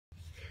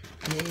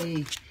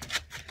Hey,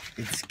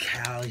 it's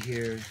Cal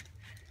here,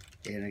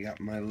 and I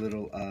got my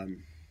little, I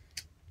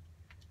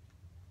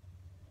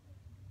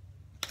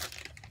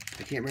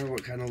can't remember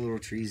what kind of little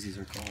trees these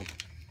are called,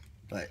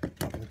 but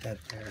I'll put that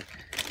there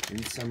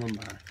in some of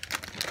my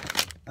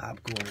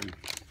popcorn.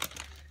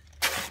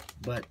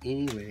 But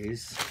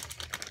anyways,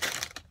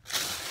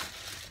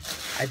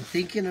 I'm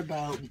thinking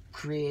about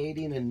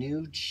creating a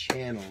new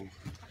channel.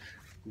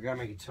 Grab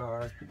my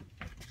guitar.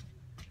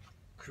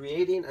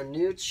 Creating a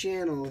new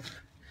channel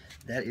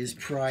that is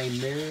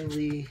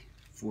primarily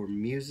for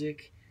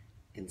music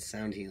and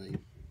sound healing.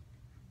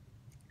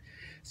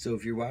 So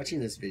if you're watching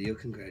this video,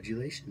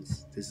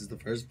 congratulations. This is the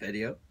first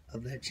video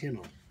of that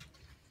channel.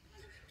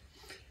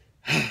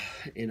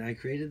 And I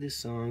created this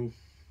song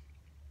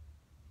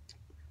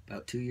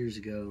about 2 years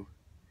ago,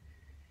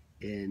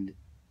 and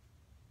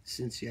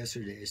since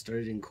yesterday I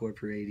started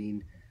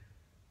incorporating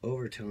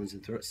overtones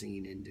and throat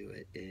singing into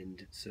it.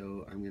 And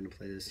so I'm going to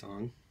play this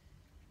song,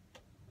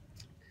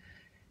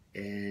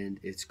 and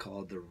it's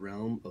called The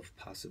Realm of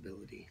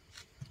Possibility.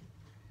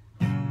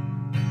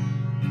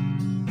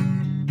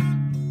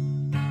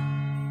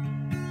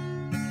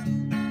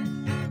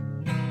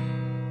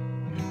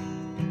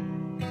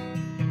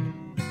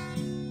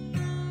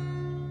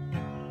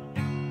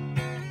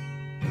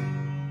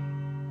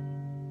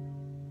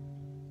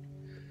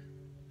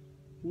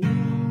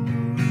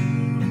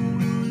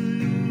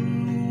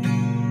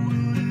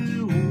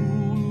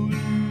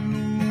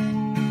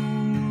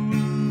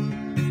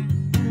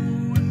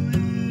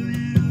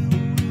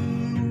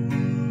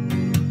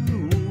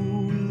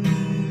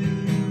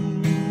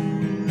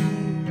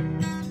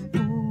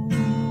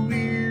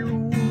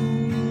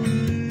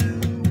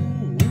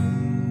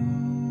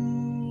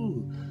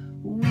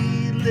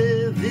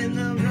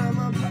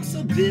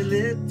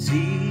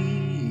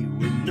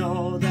 We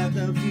know that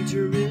the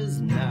future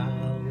is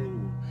now.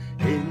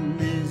 In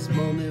this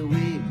moment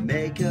we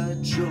make a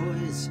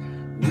choice.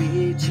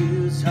 We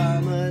choose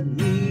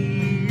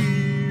harmony.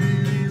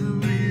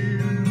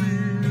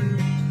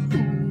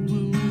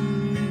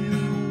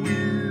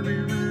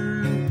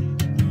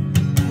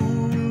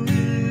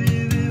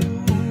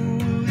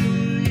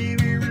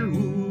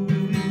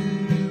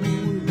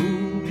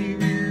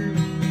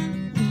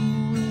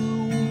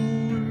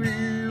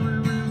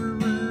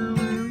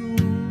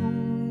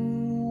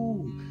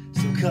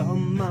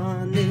 Come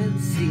on and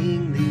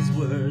sing these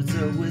words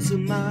of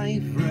wisdom, my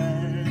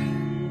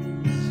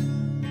friends.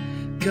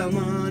 Come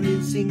on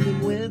and sing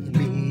them with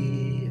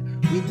me.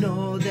 We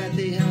know that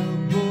they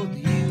help both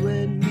you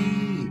and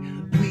me.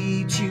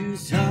 We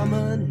choose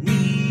harmony.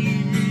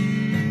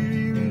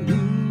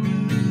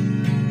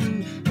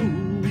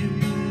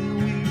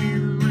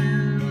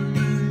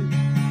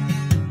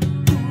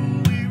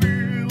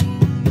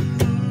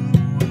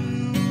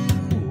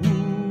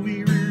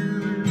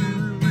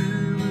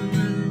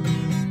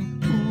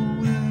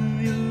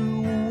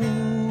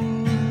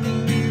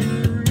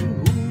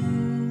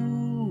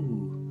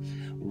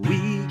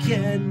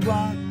 Can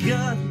walk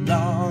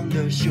along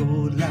the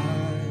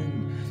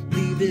shoreline,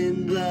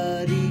 leaving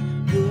bloody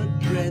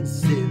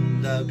footprints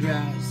in the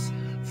grass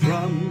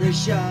from the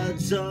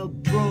shards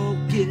of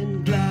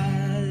broken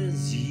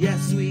glass.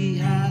 Yes, we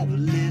have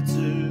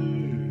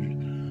littered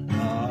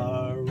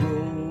our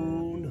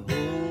own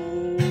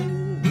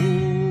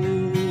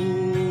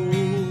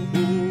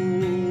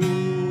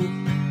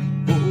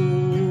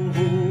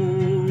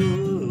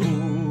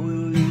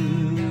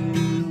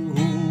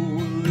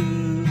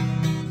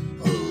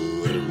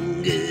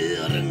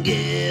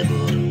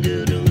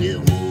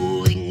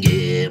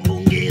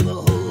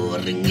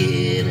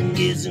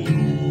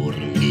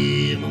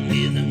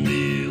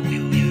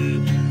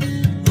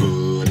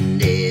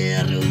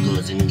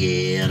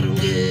get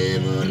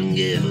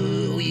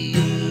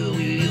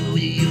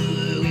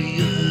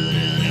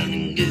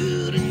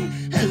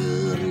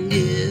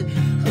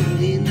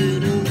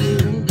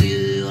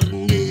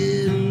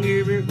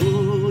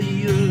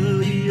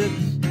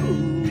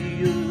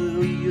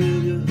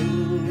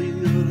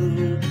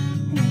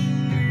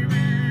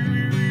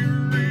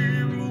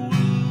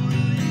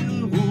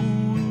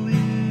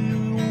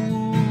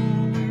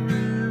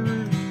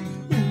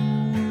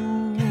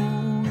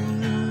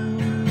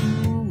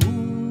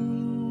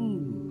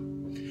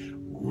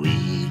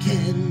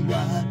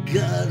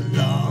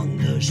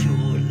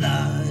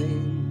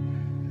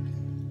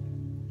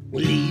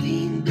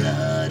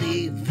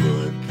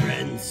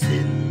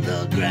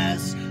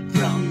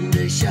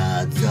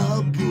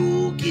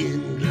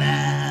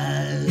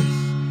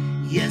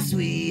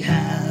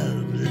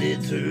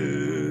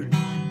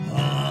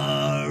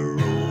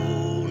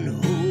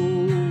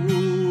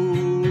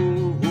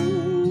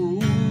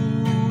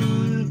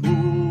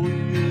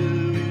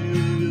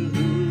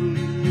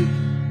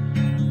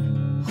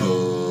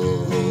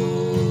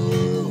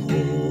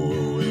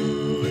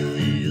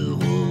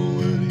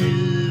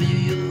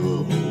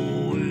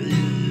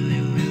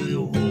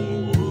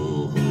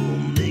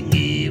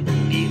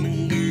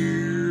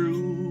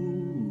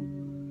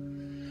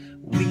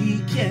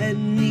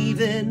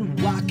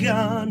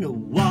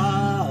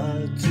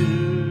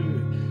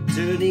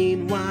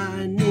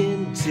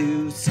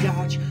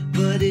butterscotch.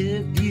 But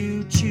if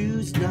you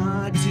choose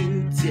not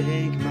to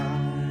take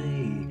my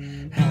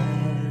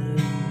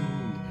hand,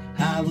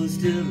 I will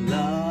still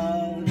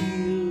love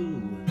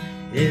you,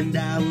 and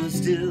I will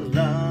still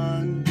understand.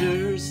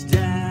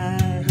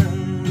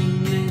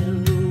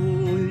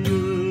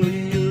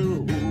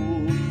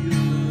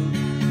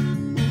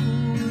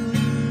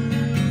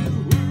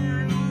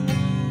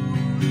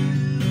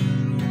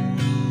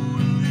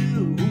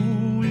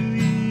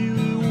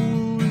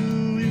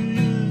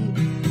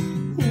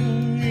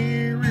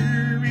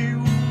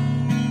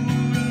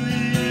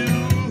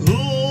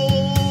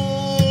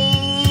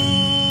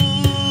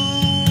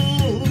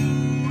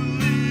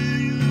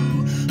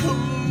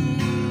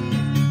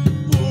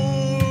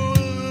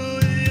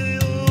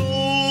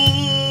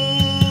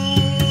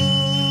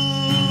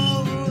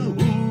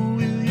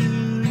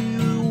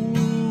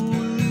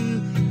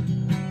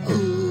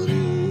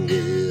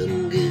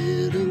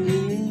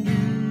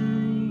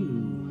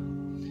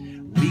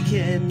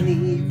 Can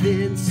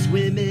even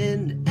swim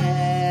in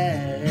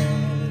air,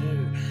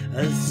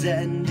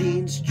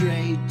 ascending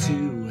straight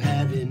to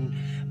heaven.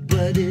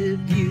 But if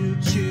you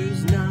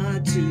choose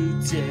not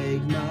to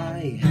take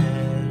my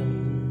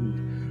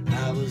hand,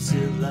 I will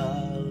still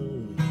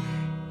love,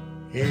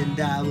 and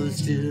I will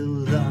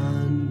still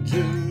understand.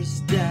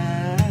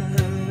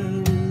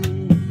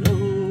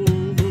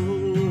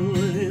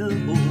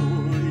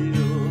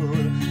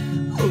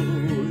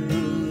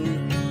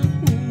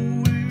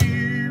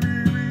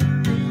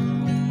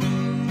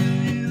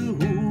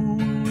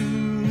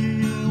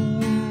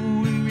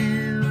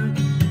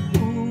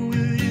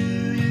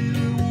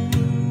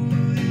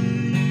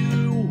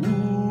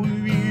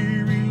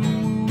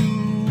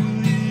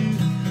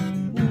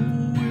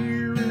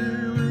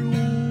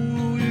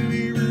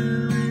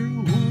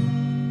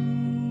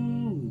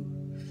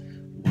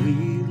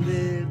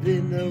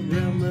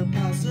 Realm of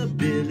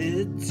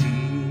possibility,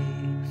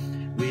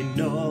 we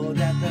know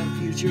that the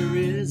future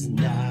is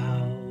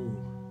now.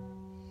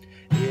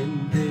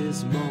 In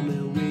this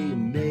moment we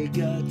make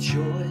a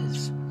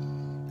choice,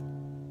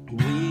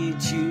 we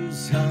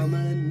choose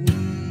harmony.